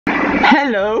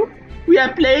Hello, we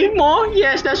are playing more?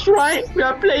 Yes, that's right, we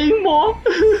are playing more.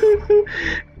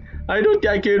 I don't think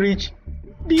I can reach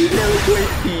the level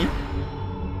 20.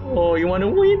 Oh, you want to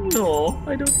win? No,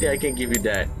 I don't think I can give you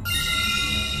that.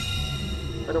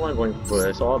 I don't want going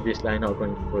first, so obviously I'm not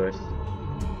going first.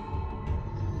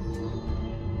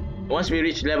 Once we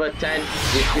reach level 10,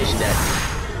 we finish that.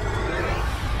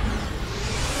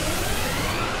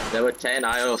 Level 10,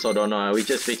 I also don't know, we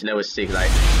just reached level 6, like.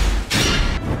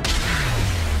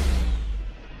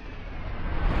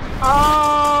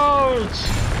 Ouch!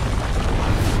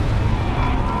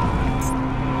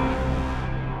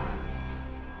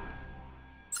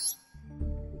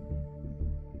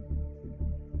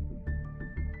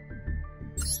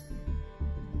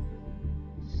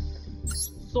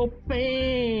 So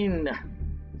pain.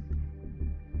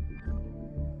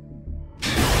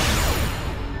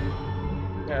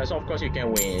 Yeah, so of course you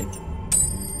can win.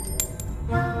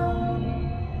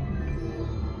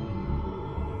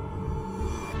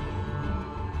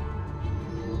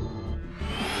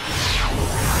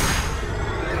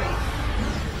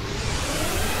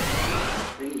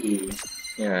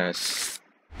 Yes.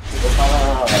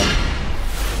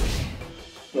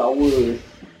 Flowers.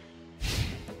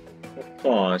 Of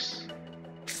course.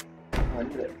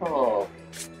 100 top.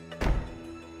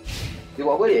 Dia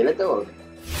buat apa dia lah tu?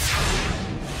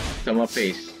 Sama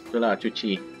face. Itulah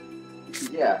cuci.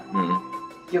 Cuci je lah?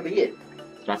 RM3?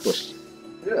 100.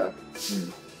 Ya?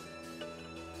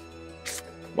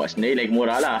 Buat sendiri lagi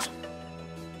murah lah.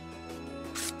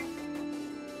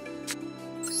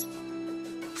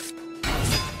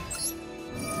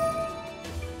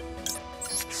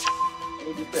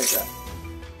 Ini difference lah?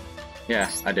 Ya,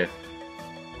 ada.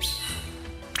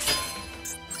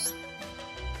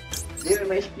 Dia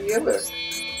memang HP ke apa?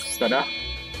 Tak ada.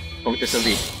 Komputer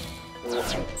service. Oh,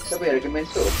 siapa yang recommend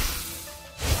tu?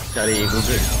 Cari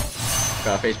Google.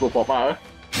 Kat Facebook pop up.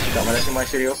 Kat Malaysian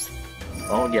Youtuber.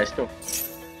 Oh, dia tu.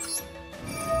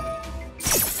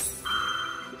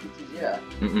 Cuci je lah?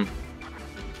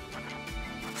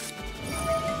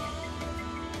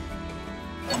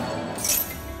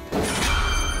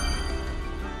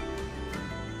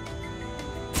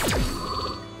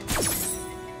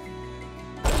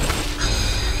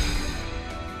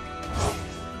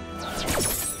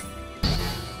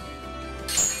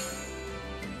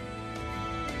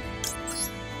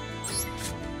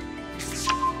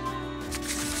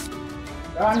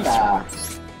 Ronda.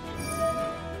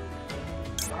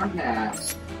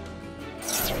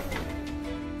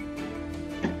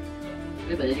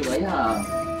 Dia tak jadi bayar.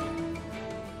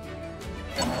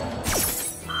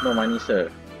 No money, sir.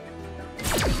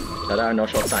 Tada, no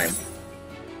short time.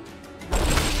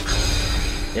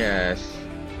 Yes.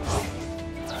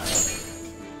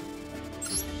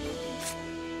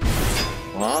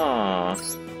 Wow.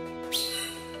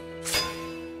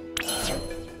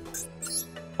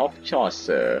 Of course,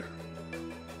 sir.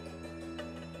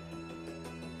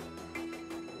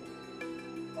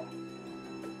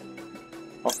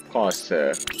 Of course,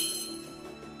 sir.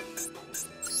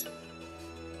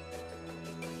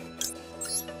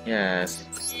 Yes.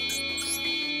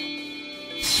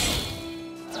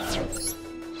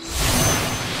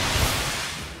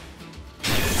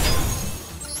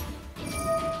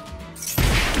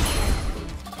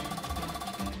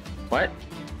 What?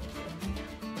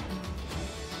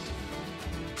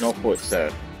 No food,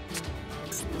 sir.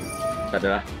 Tak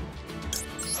ada lah.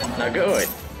 Not good.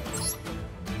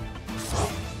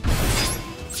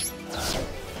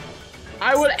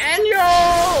 I will end you!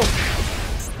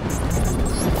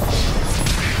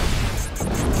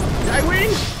 Did I win?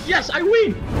 Yes, I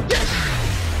win! Yes!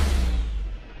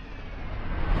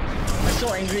 I'm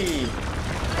so angry.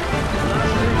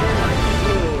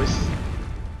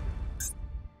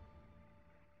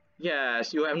 Yes,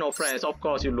 you have no friends. Of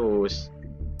course you lose.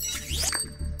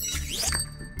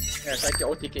 Yes, I can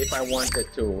OTK if I wanted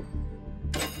to.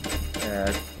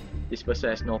 Yes, this person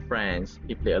has no friends.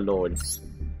 He play alone.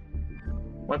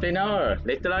 Want play now?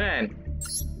 Later lah kan?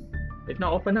 If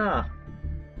not, open lah.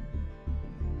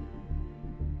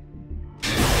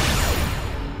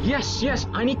 Yes, yes,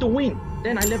 I need to win.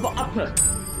 Then I level up her.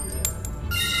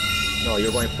 No,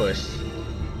 you're going first.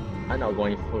 I'm not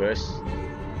going first.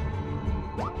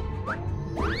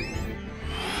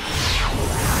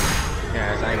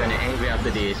 Yes, I'm gonna angry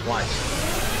after this. Watch.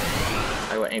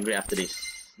 I will angry after this.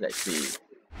 Let's see.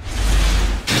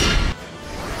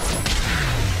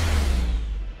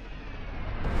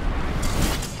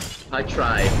 I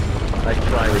try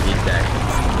with this deck.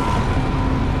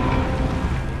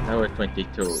 Level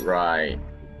 22, right.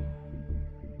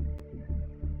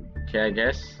 Okay, I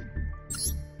guess.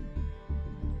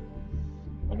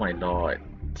 Oh my lord.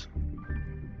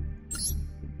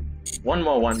 One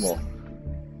more.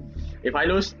 If I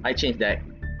lose, I change deck.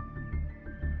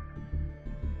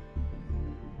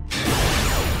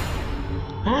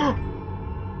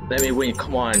 Let me win,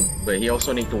 come on. But he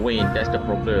also need to win, that's the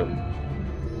problem.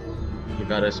 You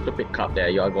got a stupid cup there,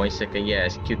 you are going second,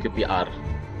 yes, QQPR.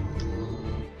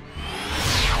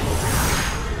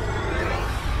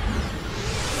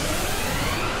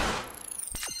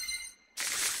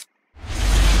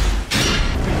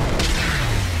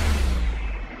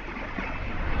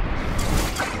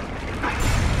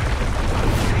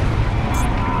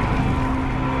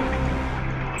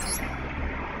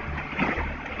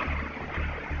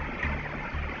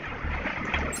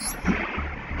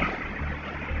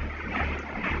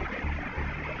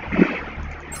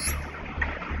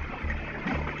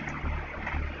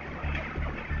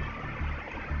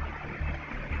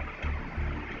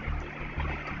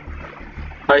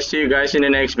 I see you guys in the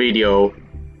next video.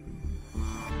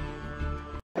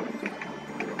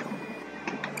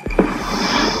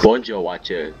 Bonjour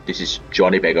watcher, this is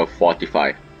Johnny Beggar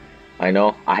 45. I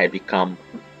know I have become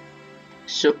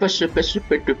super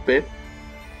duper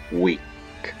weak.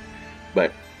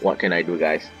 But what can I do,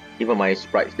 guys? Even my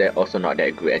sprites they're also not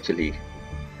that good actually.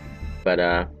 But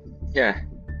yeah,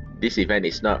 this event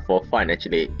is not for fun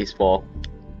actually, it's for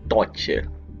torture.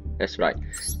 That's right,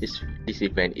 this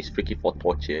event is freaking for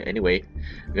torture. Anyway,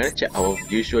 we're gonna check our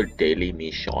usual daily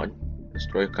mission.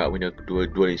 Destroy a card when you do a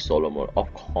duel in solo mode.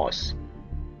 Of course,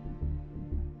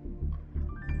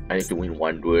 I need to win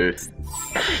one duel.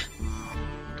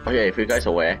 Okay, if you guys are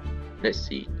aware, let's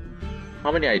see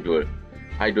how many I duel.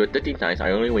 I duel 13 times,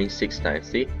 I only win 6 times.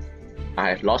 See, I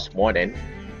have lost more than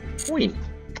win.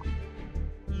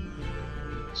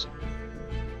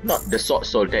 Not the sword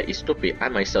soul, that is stupid. I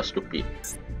myself stupid.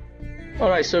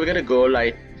 Alright, so we're gonna go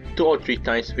like 2 or 3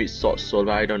 times with sword soul,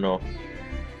 but I don't know.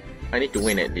 I need to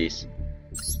win at least.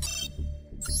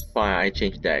 Fine, I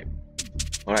changed that.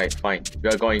 Alright, fine. We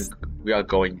are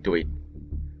going to it.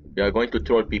 We are going to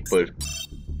troll people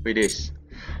with this.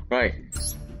 Right.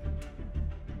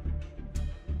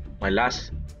 My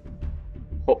last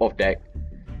hope of deck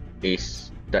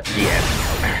is the DM.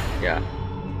 Yeah,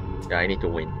 I need to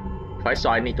win. If I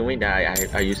saw I need to win, then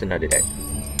I use another deck.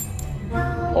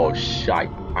 Oh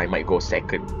shite, I might go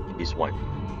second in this one.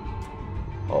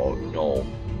 Oh no.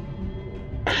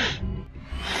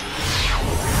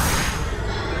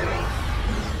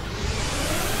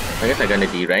 I guess I'm gonna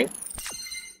D-rank.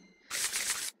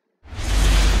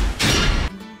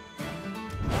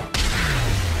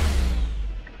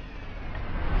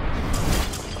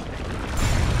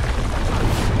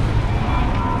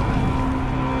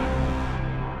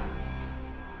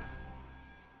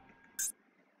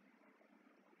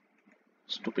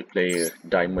 Stupid player,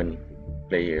 diamond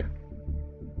player.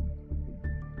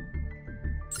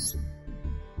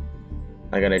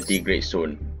 I'm gonna degrade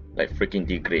soon, like freaking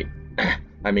degrade.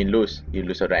 I mean lose, you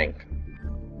lose a rank.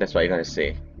 That's what I'm gonna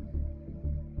say.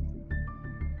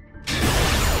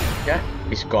 Yeah,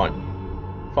 it's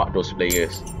gone. Fuck those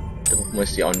players. Don't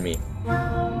mercy on me.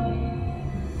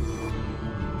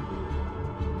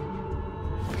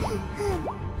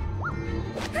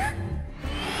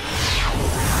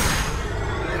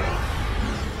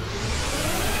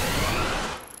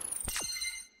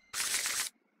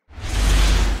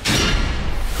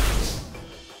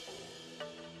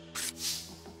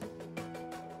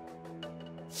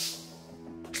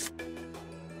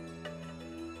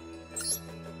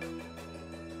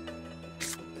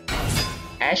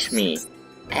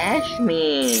 Ash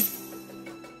me.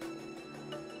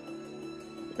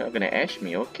 You're not gonna ash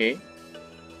me, okay.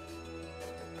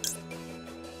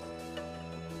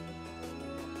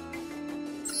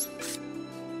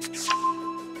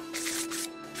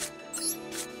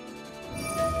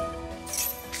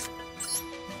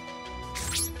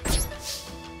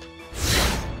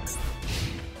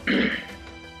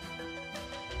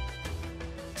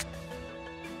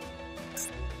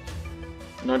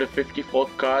 Another 54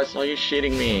 cards, are you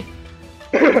shitting me?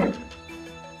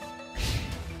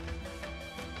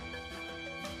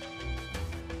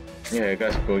 Yeah,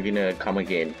 guys, we're gonna come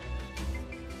again.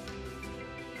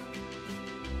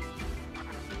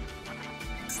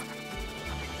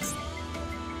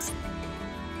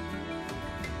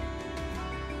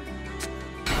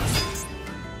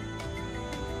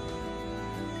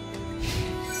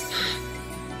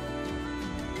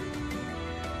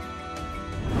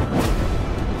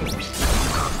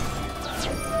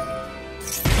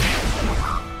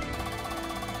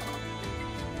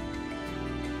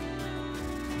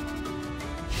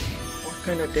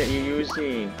 What kind of deck are you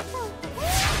using?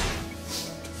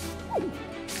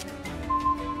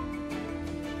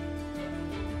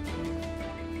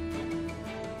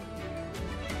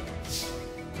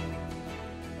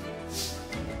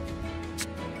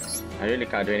 I really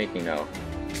can't do anything now.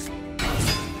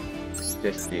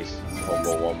 Just this.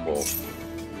 Wombo.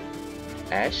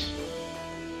 Ash.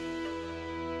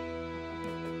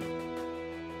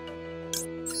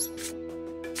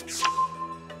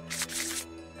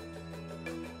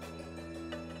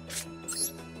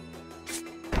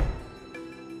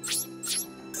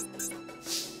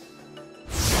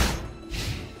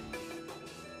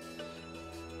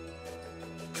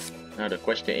 Now the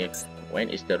question is, when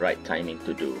is the right timing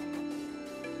to do?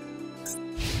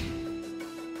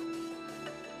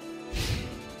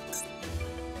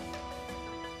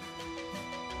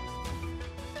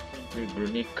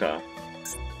 Brunica.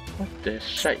 What the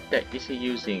shite deck is he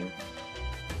using?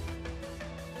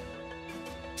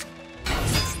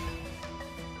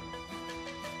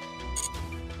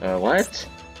 What?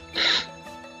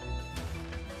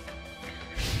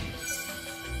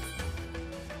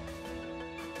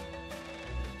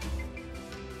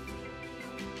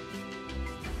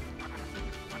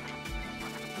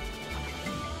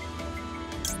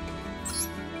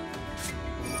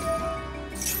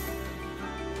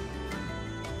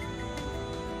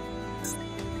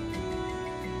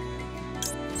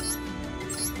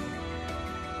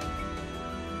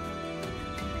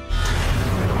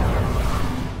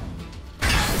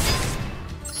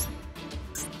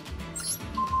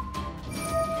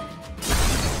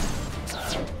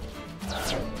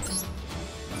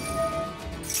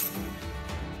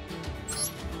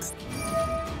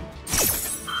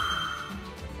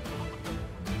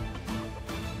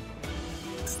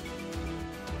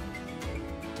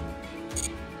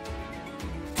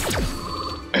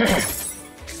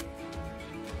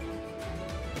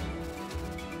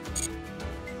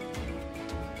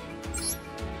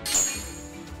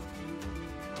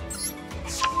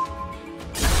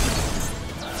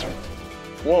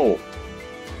 Whoa!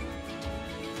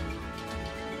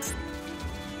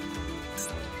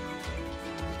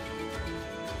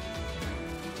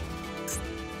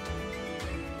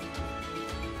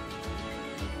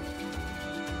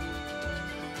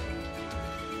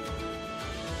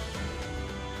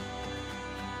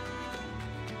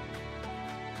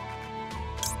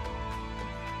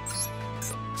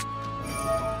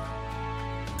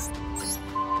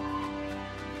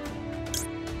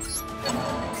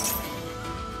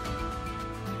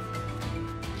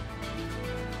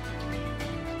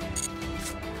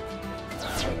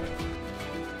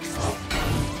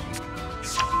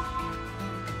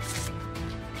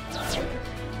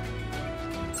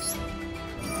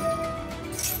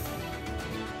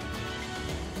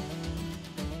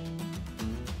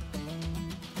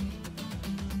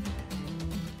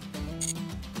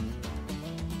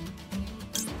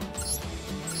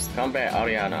 Come back,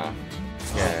 Ariana.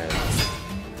 Yes.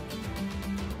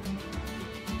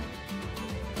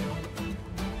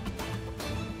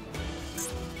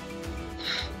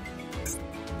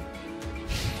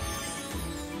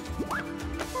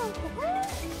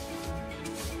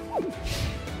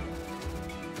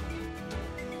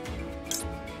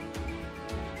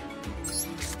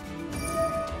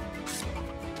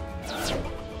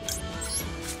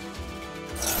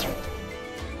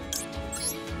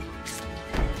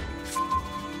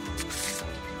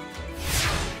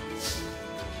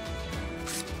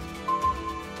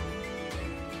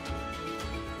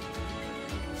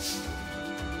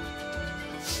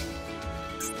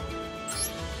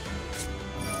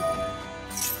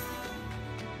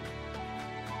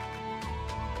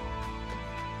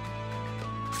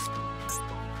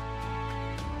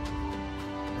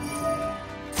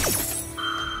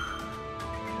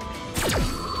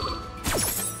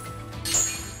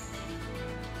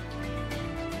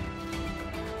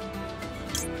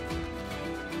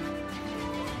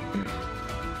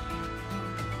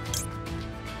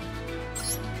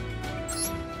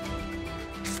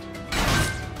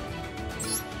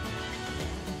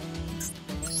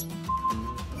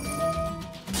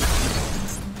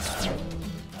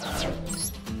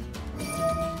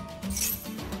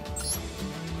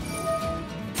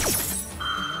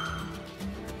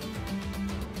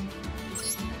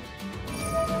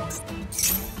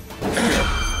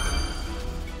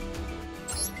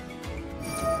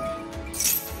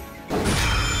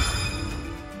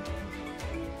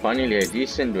 Finally, a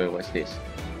decent duel. What's this?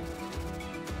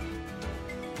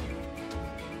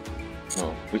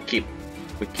 No, we keep.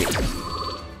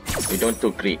 We don't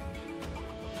do greed.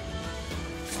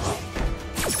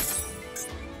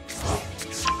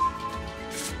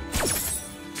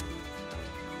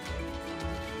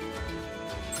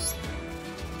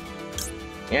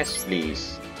 Yes,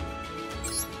 please.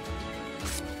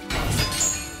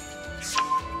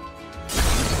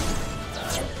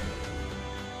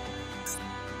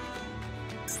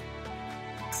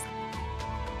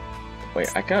 Wait,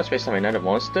 I cannot space summon another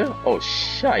monster? Oh,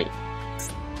 shite.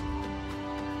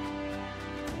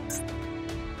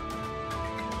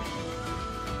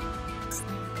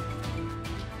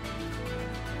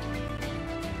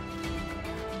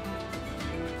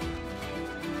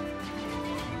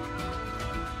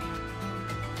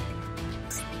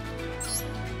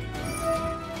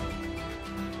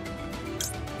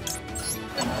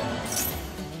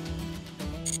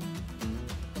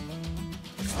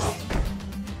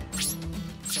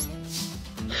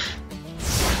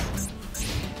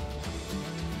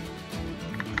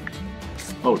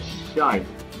 Oh, shite.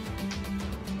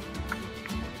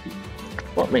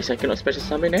 What makes I cannot special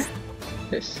summon eh?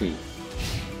 Let's see.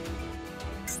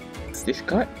 This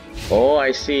card? Oh,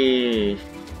 I see.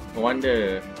 No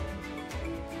wonder.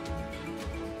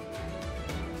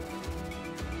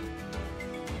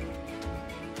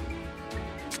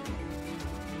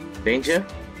 Danger?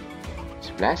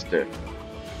 It's Blaster.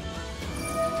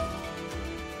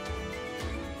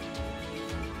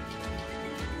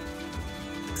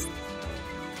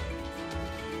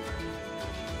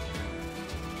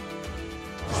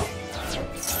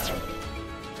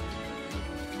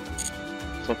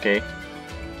 It's okay.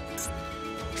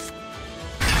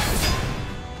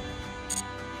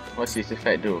 What's this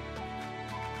effect do?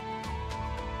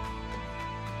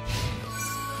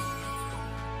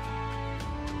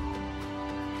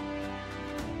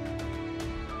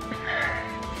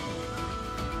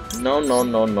 No, no,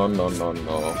 no, no, no, no,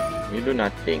 no. You do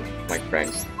nothing, my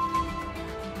friends.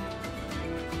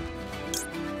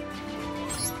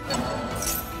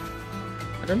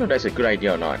 I don't know if that's a good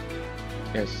idea or not.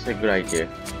 Yes, it's a good idea.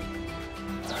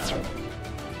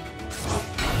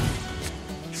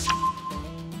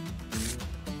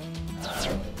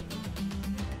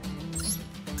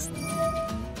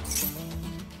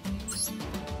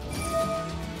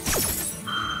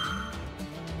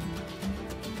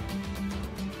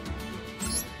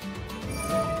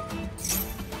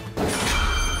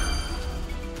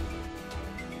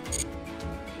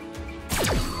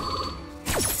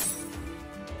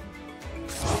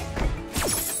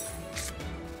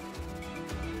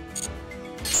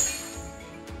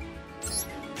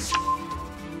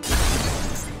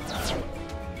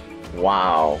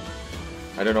 Wow,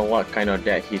 I don't know what kind of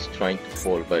deck he's trying to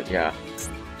pull, but yeah,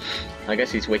 I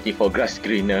guess he's waiting for grass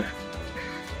greener.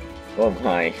 Oh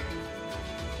my.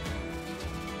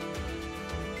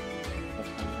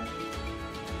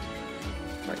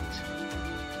 Right.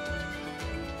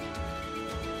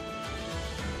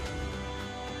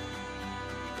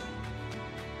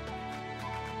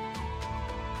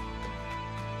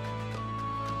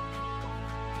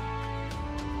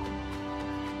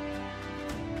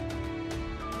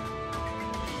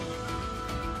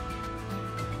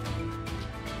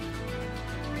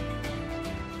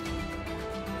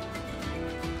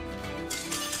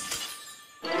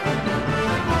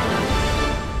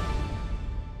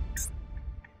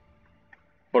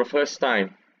 For the first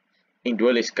time in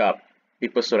Duelist Cup,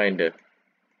 people surrender.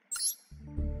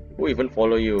 Who even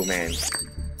follow you, man?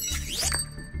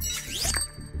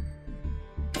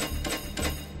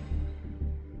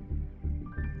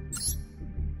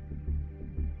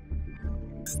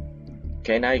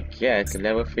 Can I get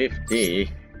level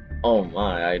 50? Oh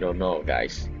my, I don't know,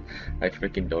 guys. I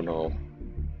freaking don't know.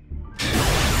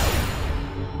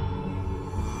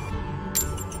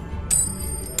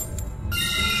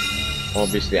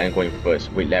 Obviously, I'm going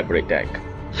first with Elaborate deck.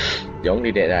 The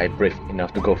only deck that I brave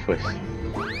enough to go first.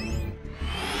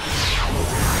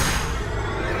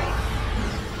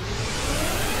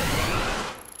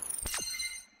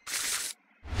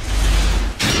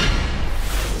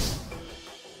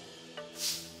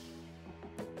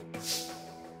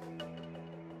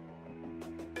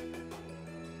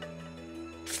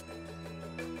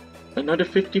 Another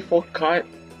 54 card?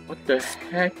 What the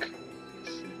heck?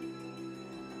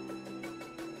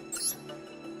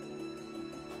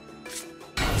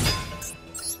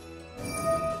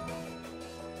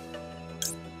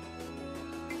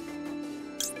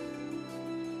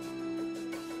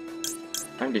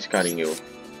 I'm discarding you.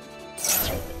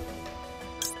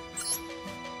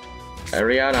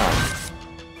 Ariana.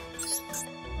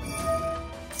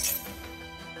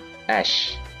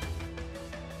 Ash.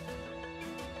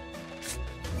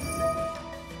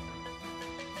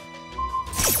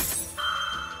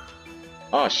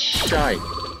 Oh, shite.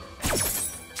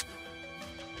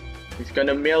 He's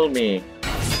gonna mill me.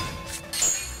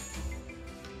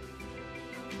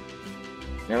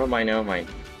 Never mind, never mind.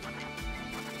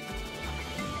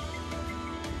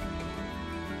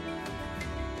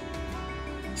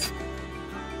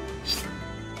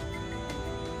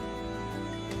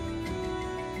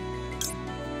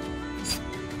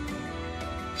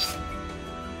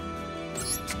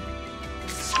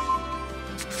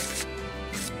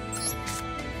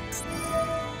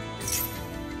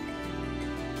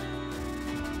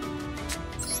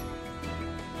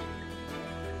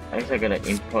 Next I'm gonna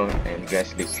import and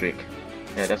gas electric.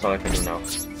 Yeah, that's all I can do now.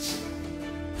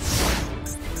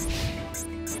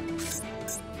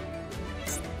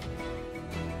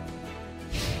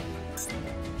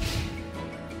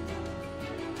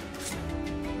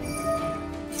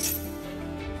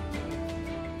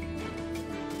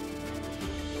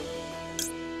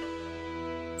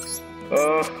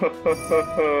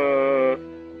 Oh,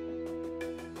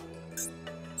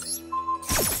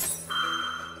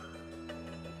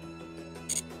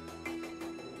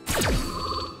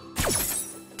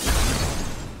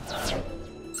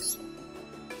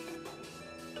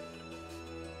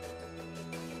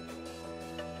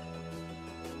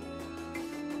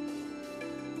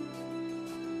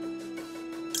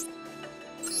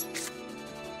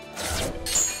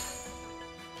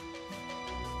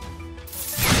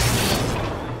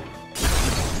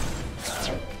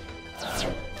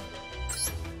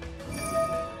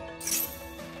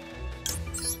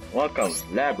 welcome,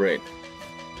 Labyrinth.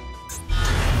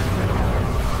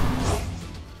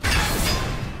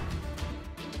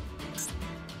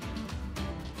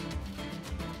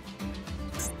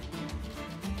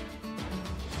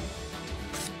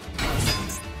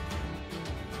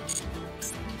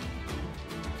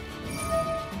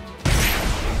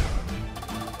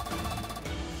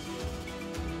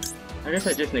 I guess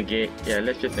I just negate. Yeah,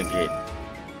 let's just negate.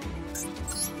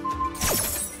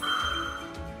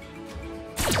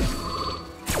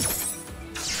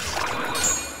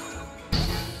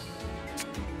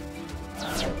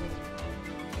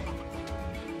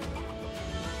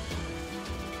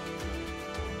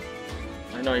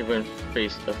 I not even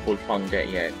faced a full punk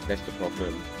deck yet. That's the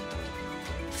problem.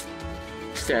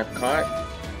 Step card.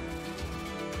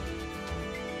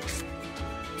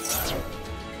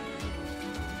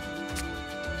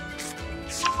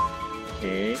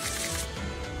 Okay.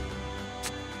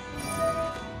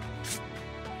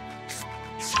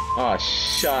 Oh,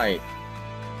 shite.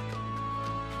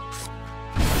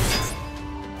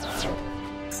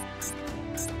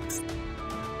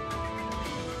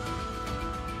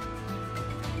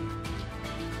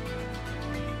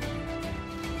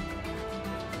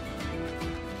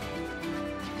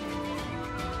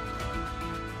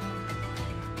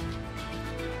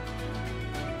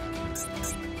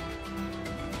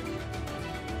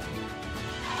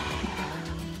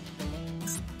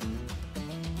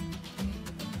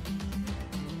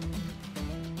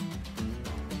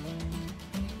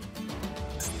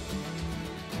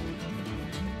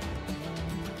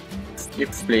 You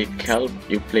play Kelp,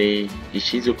 you play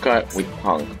Ishizuka with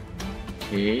Punk.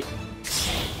 Okay.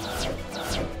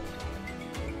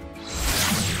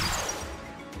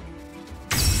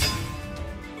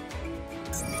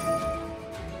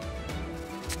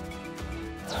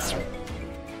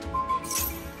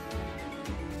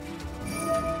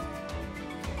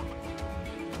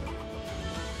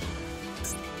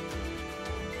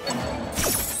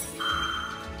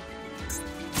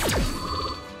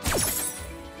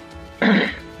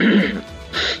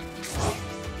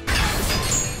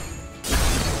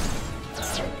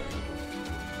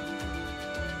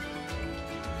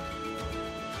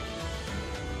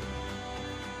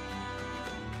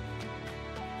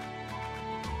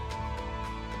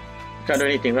 Can't do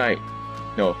anything, right?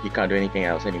 No, he can't do anything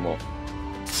else anymore.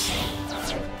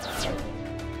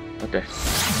 Okay.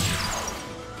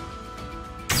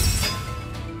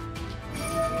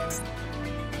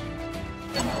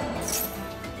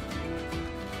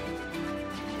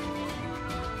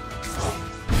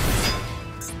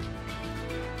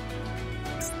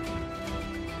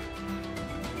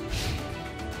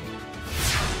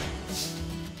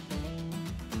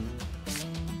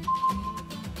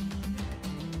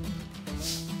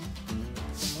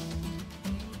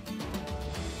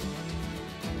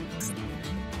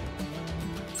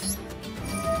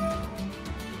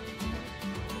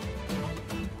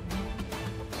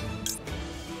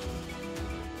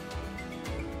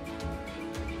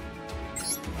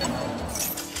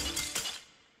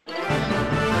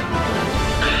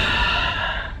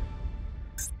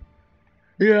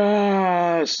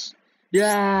 Yes!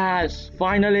 Yes!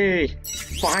 Finally!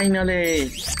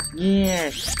 Finally!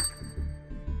 Yes!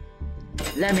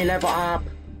 Let me level up!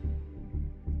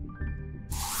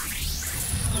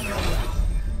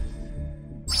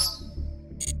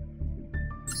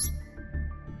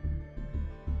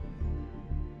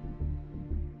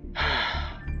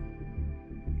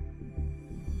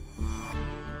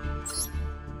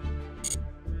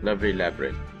 Lovely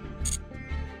Labyrinth.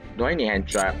 Do I need hand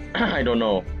trap? I don't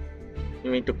know. You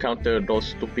mean to counter those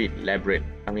stupid Labyrinth?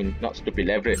 I mean, not stupid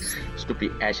Labyrinth,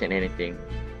 stupid Ash and anything.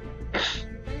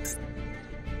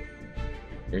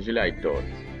 Usually I don't.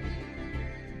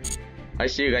 I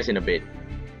see you guys in a bit.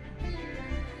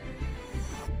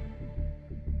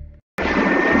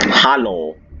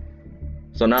 Hello.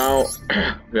 So now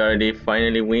we already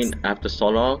finally win after so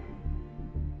long.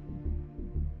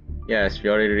 Yes,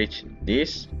 we already reached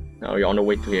this. Now we're on the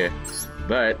way to here.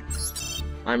 But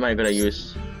I might gonna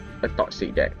use a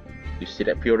toxic deck. You see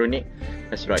that pure runic?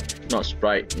 That's right. Not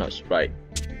sprite, not sprite.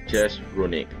 Just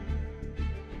runic.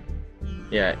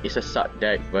 Yeah, it's a suck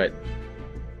deck, but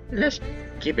let's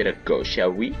give it a go, shall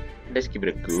we? Let's give it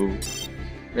a go.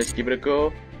 Let's give it a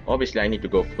go. Obviously I need to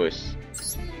go first.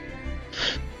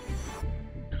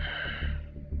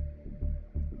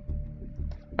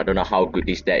 I don't know how good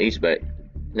this deck is, but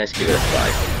let's give it a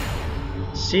try.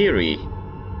 Siri.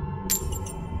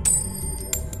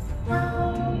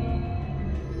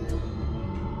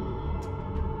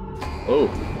 Oh.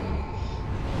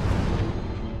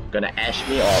 Gonna ash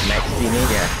me or maxi me?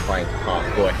 Yeah, fine.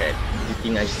 Go ahead. You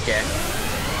think I'm scared?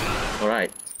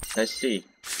 Alright, let's see.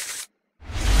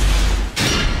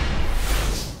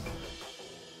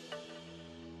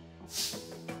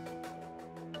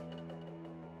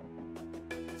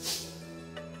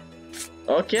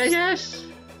 Okay, yes.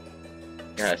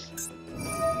 Yes.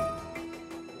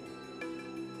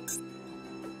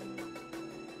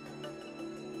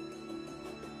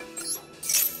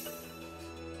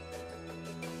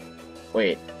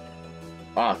 Wait.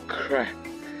 Oh crap.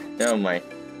 Never mind.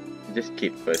 Just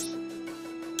keep first.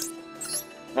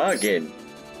 Again.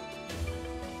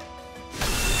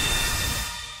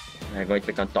 I'm going to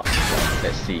click on toxic.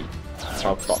 Let's see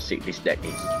how toxic this deck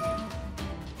is.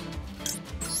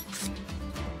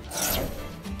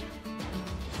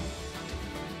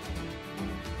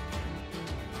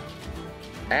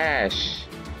 Ash.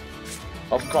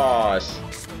 Of course.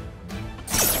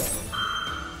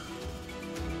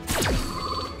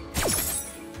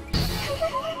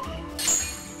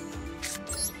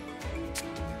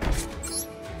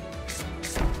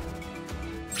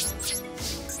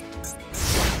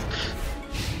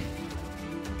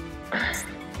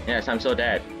 Yes, I'm so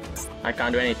dead. I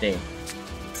can't do anything.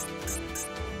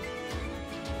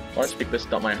 Once people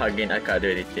stop my hugging, I can't do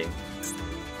anything.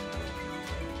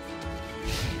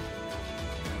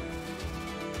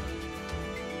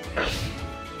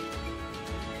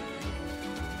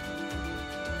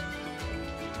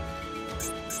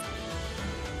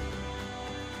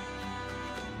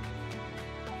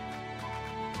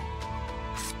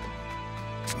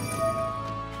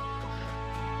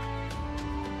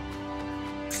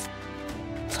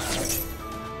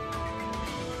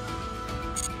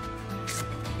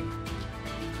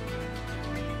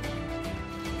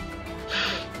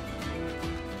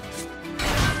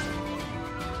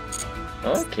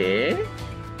 Okay.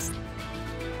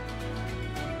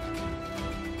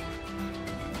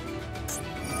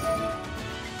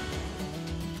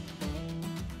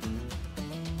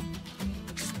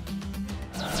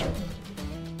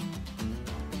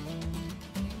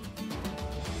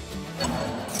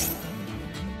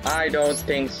 I don't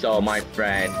think so, my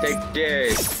friend. Take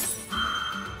this.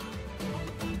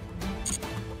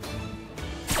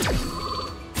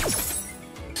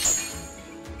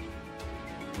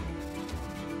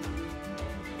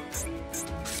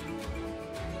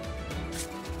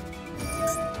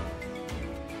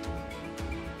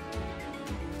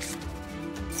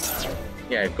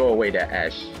 Yeah, go away that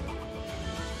Ash.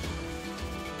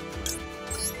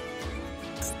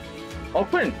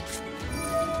 Open!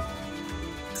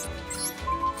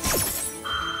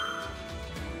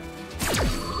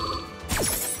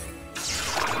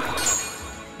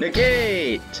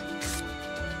 Negate!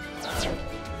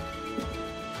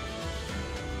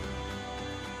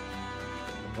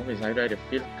 Always I read a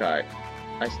field card.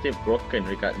 I still broken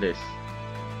regardless.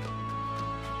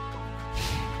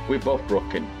 We both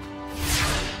broken.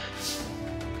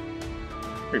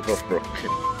 We both broken.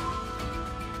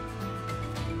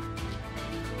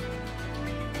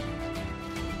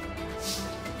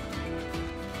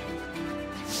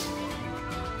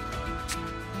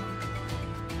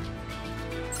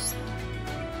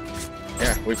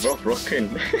 Yeah, we both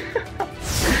broken.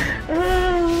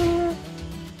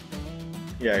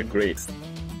 Yeah, great.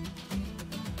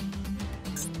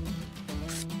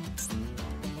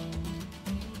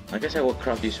 I guess I will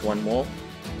craft this one more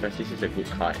because this is a good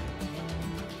card.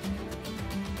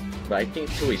 But I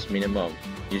think 2 is minimum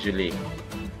usually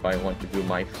if I want to do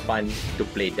my fun to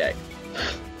play deck.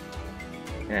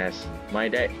 Yes, my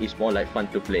deck is more like fun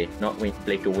to play, not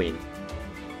play to win.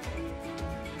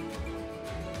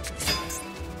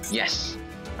 Yes,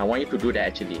 I want you to do that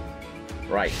actually.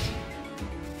 Right.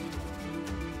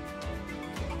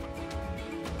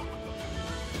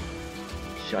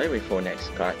 Should I wait for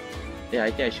next card? Yeah,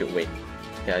 I think I should wait.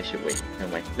 Yeah, I should wait.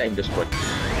 Never mind. Let him destroy.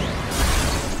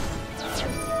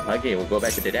 Okay, we'll go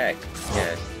back to the deck.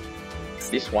 Yes.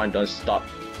 This one don't stop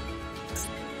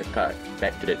the card.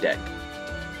 Back to the deck.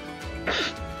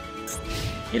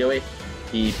 Either way,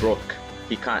 he broke.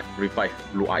 He can't revive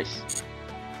Blue Eyes.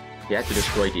 He has to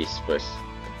destroy this first.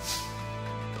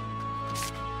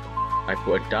 I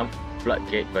put a dump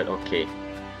floodgate, but okay.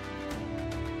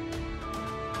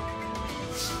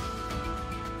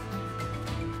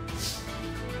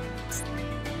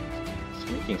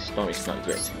 Sneaking Storm is not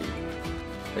good actually.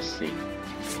 Let's see.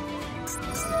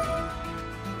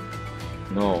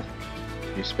 No.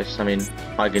 You special summon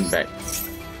Hagen back.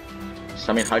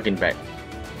 Summon Hagen back.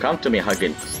 Come to me,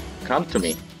 Hagen. Come to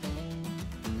me.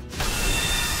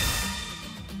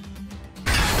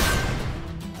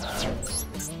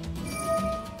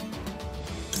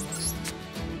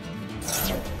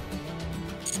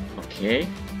 Okay.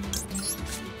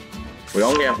 We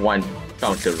only have one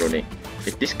counter running.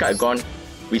 If this card gone,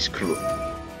 we screw.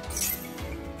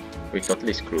 We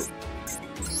totally screw.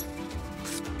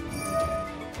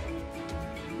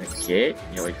 Okay,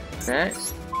 you're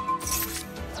effect.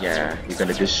 Yeah, we're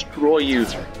gonna destroy you.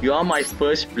 You are my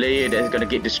first player that's gonna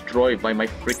get destroyed by my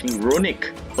freaking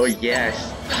runic. Oh yes.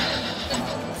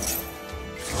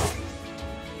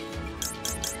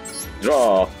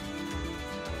 Draw.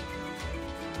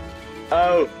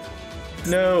 Oh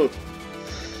no.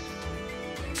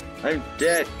 I'm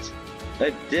dead.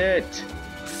 I'm dead.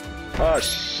 Oh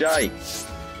shite.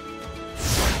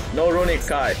 No runic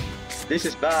card. This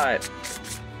is bad.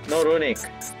 No runic.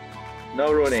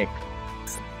 No runic.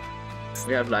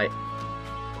 We have like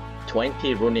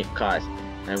 20 runic cards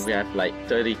and we have like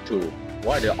 32.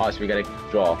 What are the odds we're gonna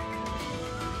draw?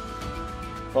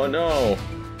 Oh no.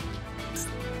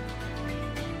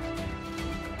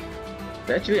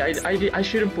 Actually, I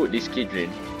shouldn't put this Kidrin.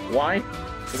 Why?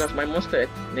 Because my monster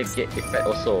negate effect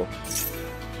also.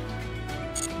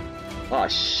 Oh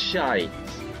shite.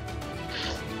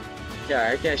 Yeah,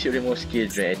 I think I should remove skill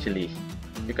drain actually,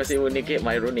 because it will negate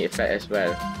my runic effect as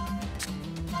well.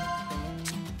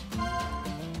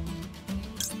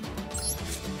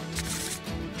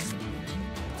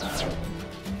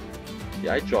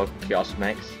 Yeah, I draw Chaos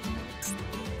Max.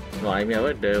 No, I mean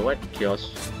what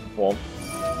Chaos form.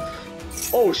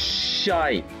 Oh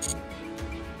shite.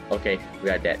 Okay, we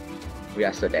are dead. We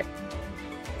are so dead.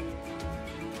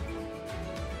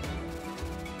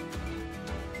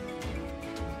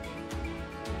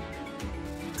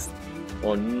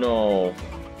 Oh no.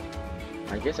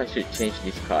 I guess I should change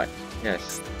this card.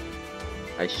 Yes,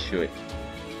 I should.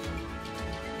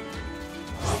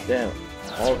 Damn,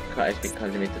 all cards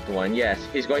become limited to one. Yes,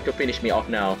 he's going to finish me off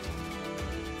now.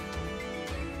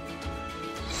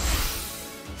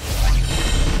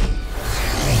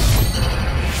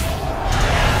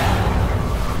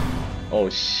 Oh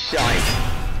shite!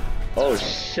 Oh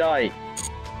shite!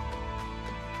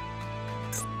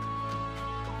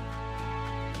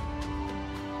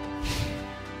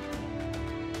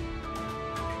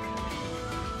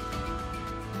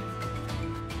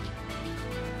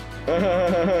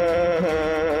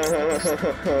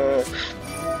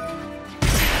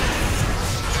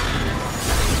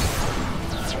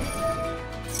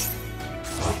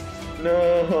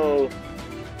 No!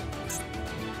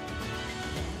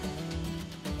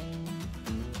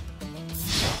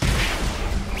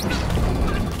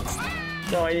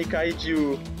 No, I need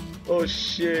kaiju. Oh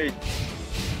shit.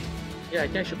 Yeah, I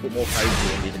think I should put more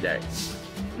kaiju in this deck.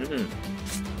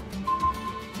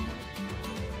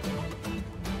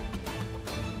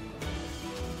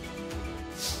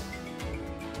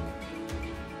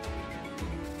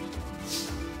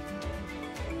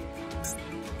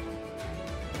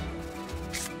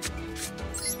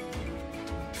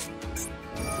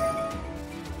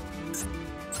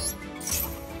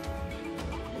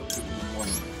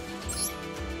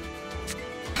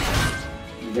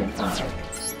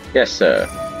 Yes, sir.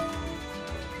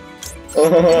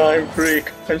 Oh, I'm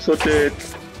freak. I'm so dead.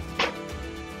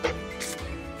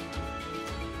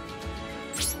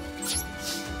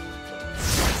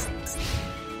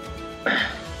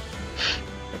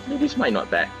 This might not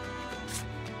bad.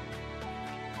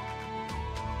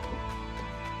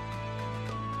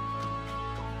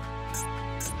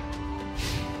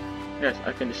 Yes,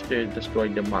 I can still destroy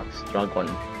the Max Dragon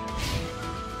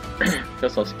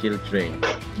because of skill drain.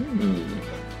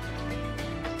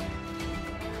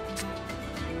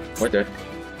 What the?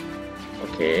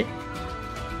 Okay.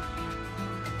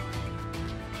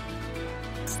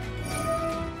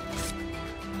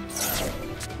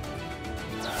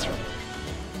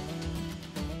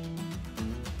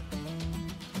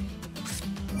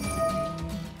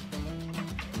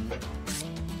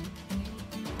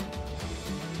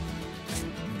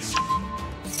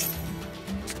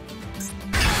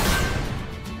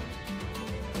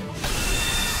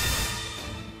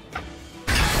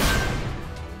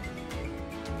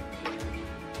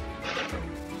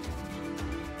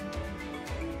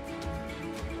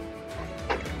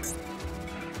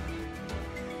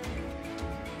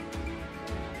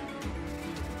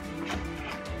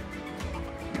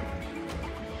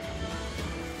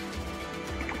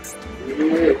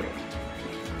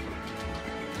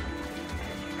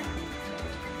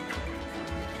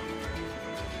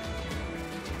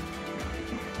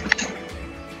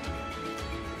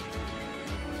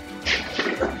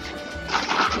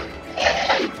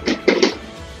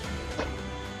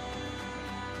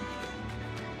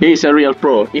 He's a real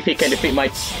pro if he can defeat my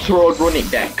throw runic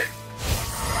deck.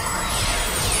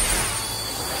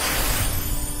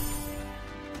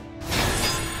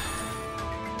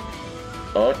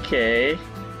 Okay.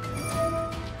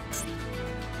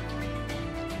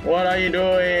 What are you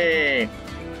doing?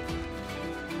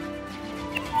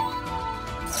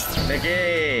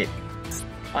 Negate.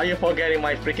 Are you forgetting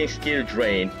my freaking skill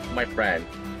drain, my friend?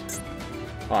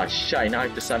 Oh shit, now I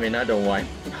have to summon another one.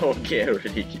 Okay,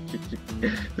 already.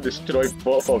 Destroy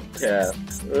both of them.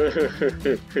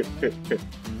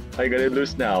 I'm gonna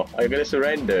lose now. I'm gonna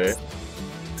surrender.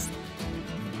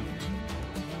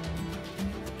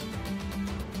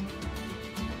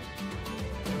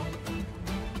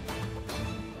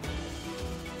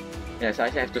 Yes, I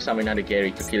have to summon another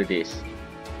Gary to kill this.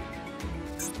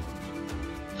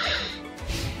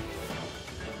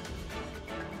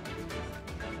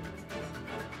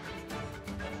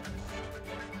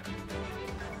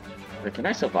 But can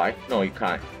I survive? No, you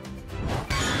can't.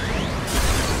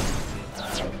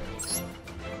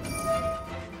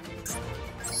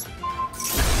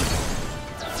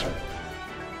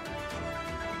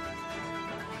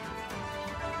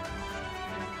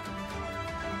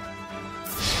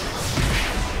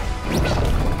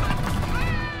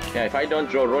 Yeah, if I don't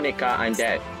draw Ronica, I'm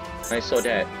dead. I'm so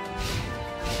dead.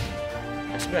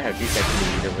 I should have this actually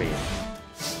either way.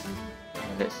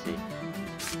 Let's see.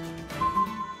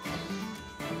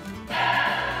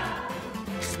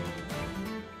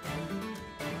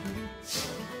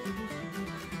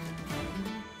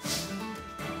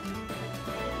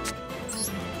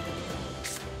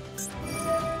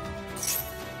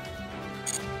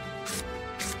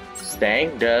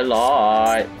 Thank the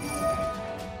Lord.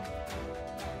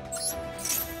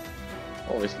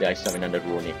 Obviously, I summon another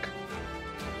runic.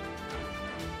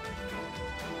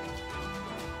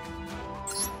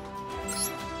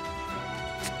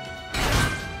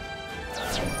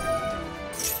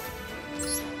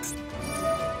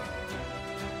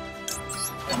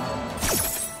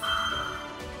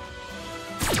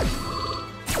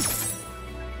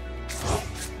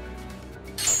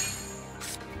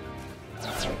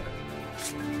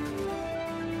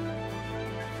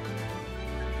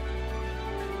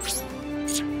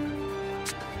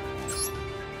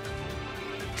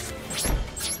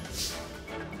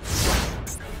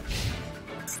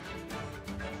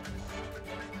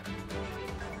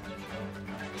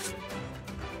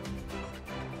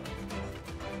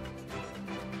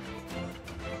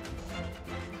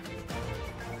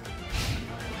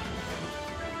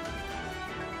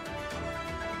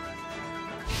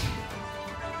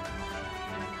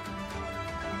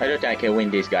 I don't think I can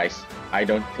win this, guys. I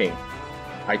don't think.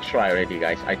 I try already,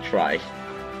 guys. I try.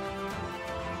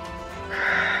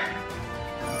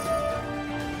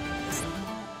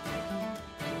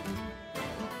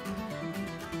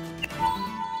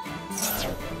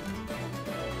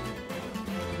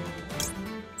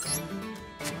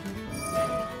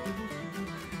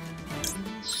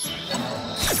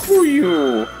 Screw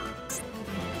you!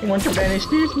 You want to banish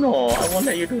this? No, I won't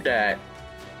let you do that.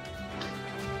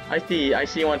 I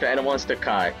see you want to add a monster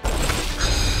card.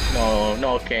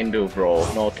 No can do, bro.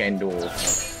 No can do.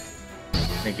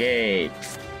 Negate.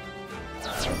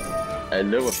 A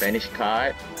little banish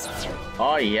card.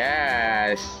 Oh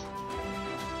yes.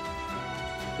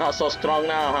 Not so strong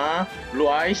now, huh? Blue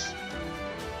eyes.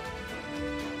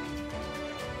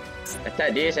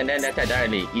 Attack this and then attack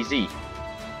directly. Easy.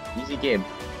 Easy game.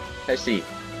 Let's see.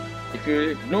 If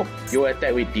you noob, you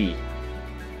attack with D.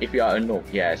 If you are a noob,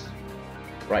 yes.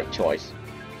 Right choice.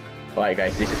 Alright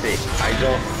guys, this is it. I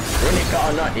draw Ronica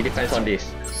or not, it depends on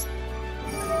this.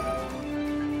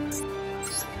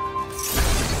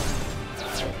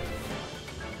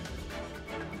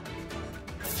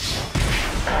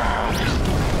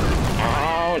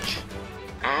 Ouch!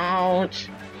 Ouch!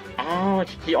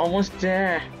 Ouch! He almost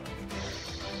there!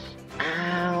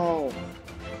 Ow!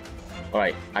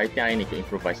 Alright, I think I need to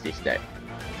improvise this deck.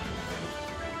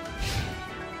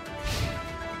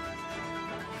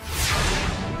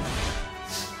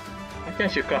 I think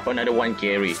I should craft another one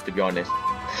Gary, to be honest.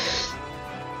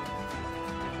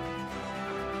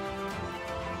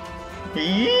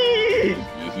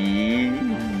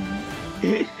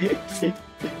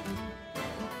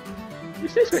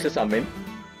 Is this special summon?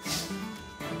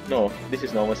 No, this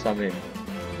is normal summon.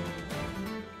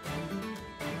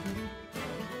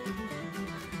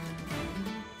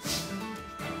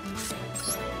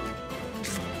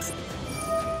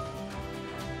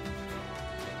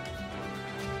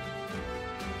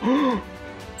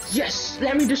 Yes!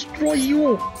 Let me destroy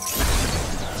you!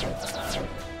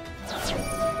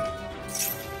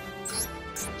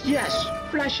 Yes!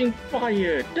 flashing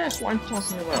fire. That's what I'm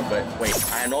talking about. But wait,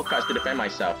 I have no cards to defend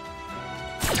myself.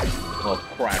 Oh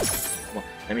crap. Come on,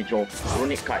 let me draw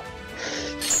runic card.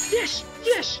 Yes,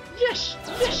 yes, yes,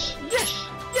 yes, yes,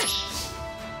 yes.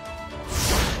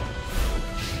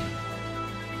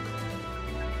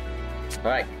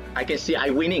 Alright, I can see I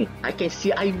winning. I can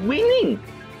see I winning.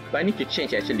 But I need to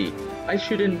change actually. I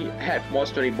shouldn't have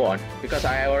Monster Reborn because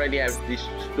I already have this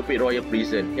stupid Royal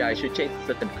Prison. Yeah, I should change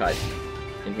certain cards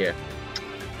in here.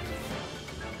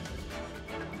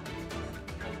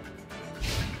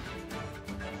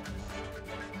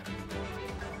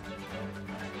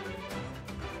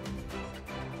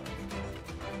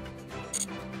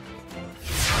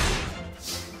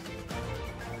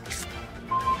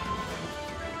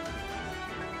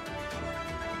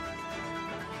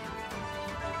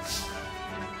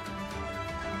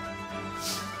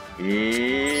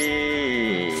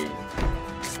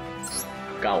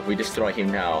 Go, we destroy him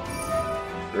now.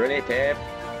 Relative.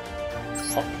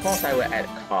 Of course I will add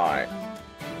card.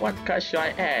 What card should I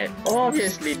add?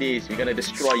 Obviously this. We're gonna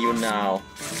destroy you now.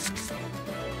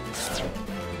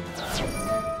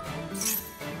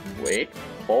 Wait.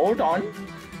 Hold on.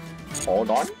 Hold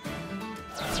on.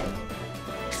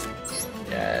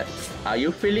 Yes. Are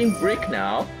you feeling brick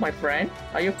now, my friend?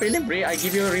 Are you feeling brick? I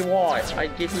give you a reward. I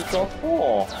give you draw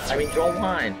 4. I mean draw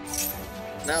 1.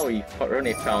 Now we run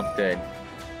a fountain.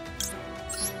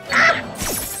 Ah!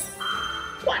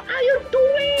 What are you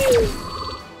doing?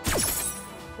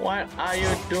 What are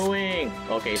you doing?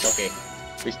 Okay, it's okay.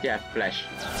 We still have flash.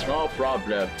 No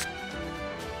problem.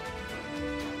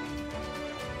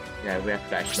 Yeah, we have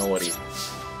flash. No worries.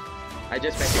 I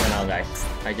just messing around, guys.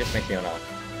 I just messing around.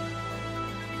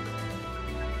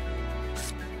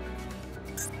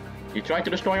 You try to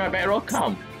destroy my back row?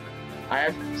 Come. I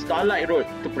have Starlight Road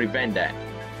to prevent that.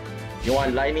 You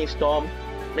want Lightning Storm?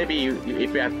 Maybe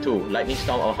if you have 2, Lightning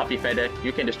Storm or Happy Feather,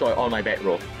 you can destroy all my back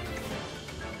row.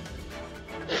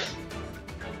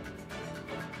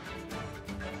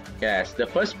 Yes, the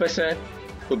first person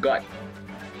who got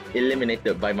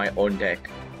eliminated by my own deck.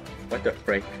 What the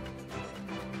frick?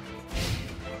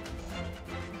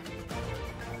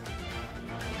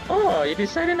 Oh, you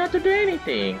decided not to do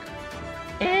anything.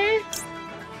 Eh?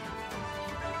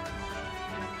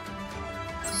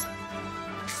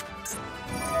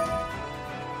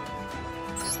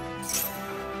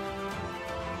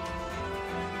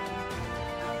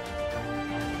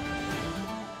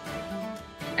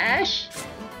 Ash?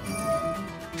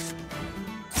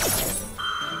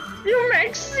 You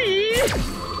Maxi!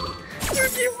 You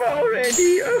give up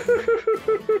already!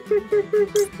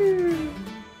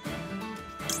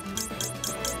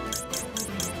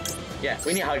 Yeah,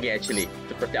 we need Huggy actually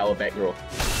to protect our back row.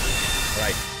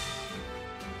 Right.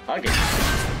 Huggy.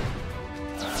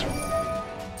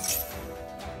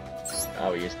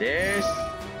 Now we use this.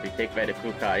 We take back the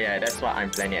crew car. Yeah, that's what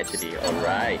I'm planning actually.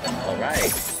 Alright,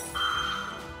 alright.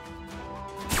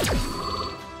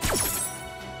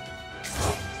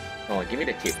 Come on, give me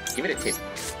the tip. Give me the tip.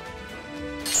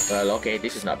 Well, okay,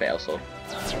 this is not bad also.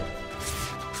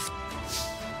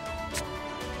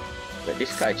 But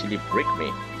this guy actually bricked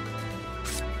me.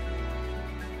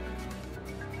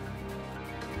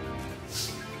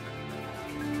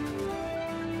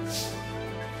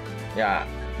 Yeah,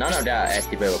 none of that are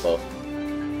activable.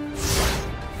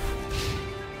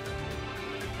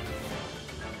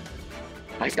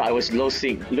 I thought I was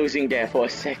losing there for a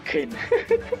second.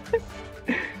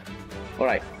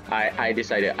 Alright, I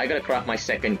decided I gotta craft my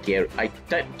third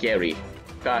Gary.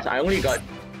 Because I only got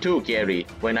 2 Gary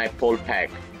when I pull pack.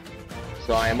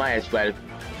 So I might as well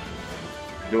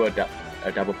do a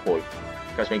double pull.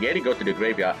 Because when Gary goes to the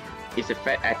graveyard, it's a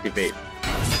fat activate.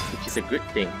 Which is a good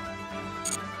thing.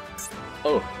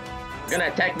 Oh, gonna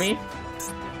attack me?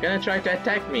 Gonna try to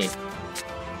attack me?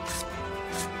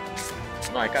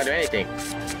 No, I can't do anything.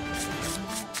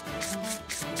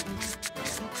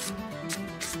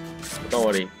 Don't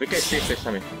worry, we can save this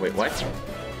time. Wait, what?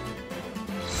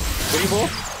 Kuribo?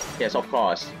 Yes, of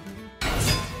course.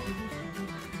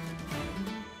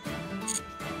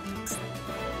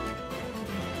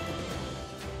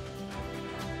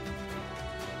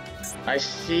 I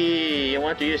see, you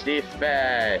want to use the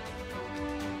effect.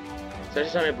 So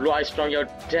just have blue eyes from your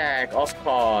deck, of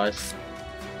course.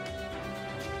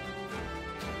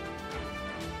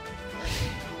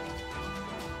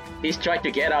 He's trying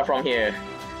to get out from here.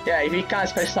 Yeah, if he can't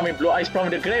special summon blue eyes from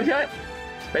the graveyard,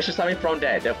 special summon from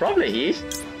there. The problem is,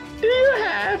 do you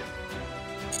have?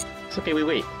 It's okay, we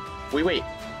wait. We wait.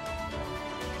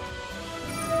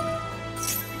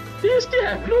 Do you still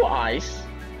have blue eyes?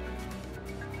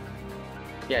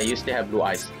 Yeah, you still have blue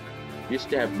eyes. You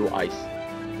still have blue eyes.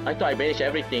 I thought I banished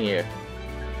everything here.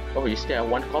 Oh, you still have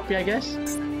one copy, I guess?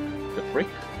 The frick?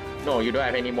 No, you don't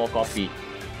have any more copy.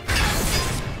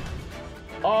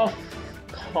 Of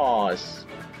course.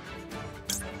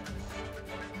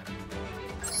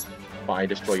 Fine, I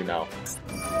destroy you now.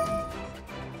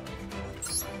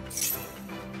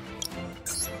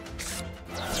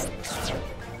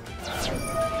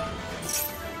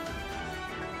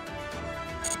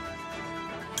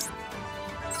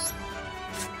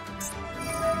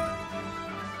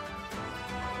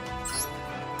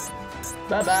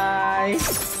 Bye-bye!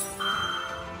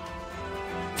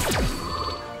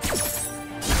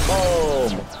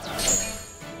 Boom!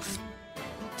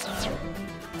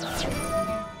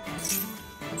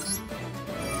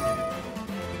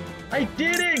 I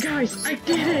did it, guys! I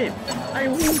did it! I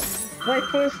won my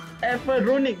first ever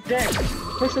runic deck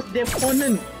versus the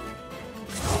opponent.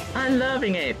 I'm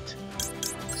loving it.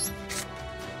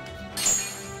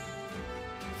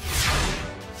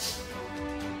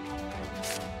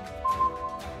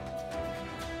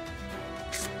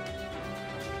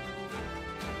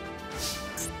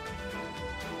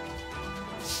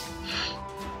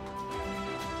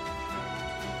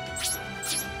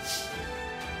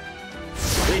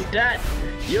 With that,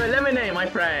 you eliminate, my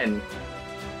friend.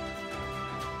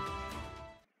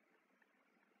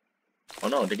 Oh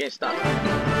no, the game stopped.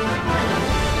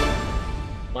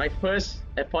 My first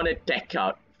opponent deck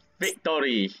out.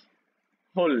 Victory.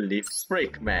 Holy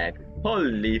freak, man.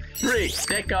 Holy freak.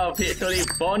 Deck out victory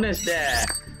bonus there.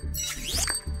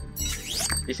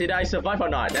 You see that I survive or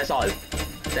not? That's all.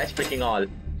 That's freaking all.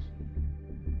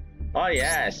 Oh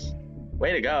yes.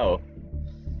 Way to go.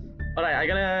 Alright, I'm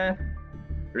gonna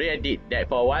re-edit that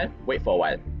for a while. Wait for a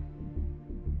while.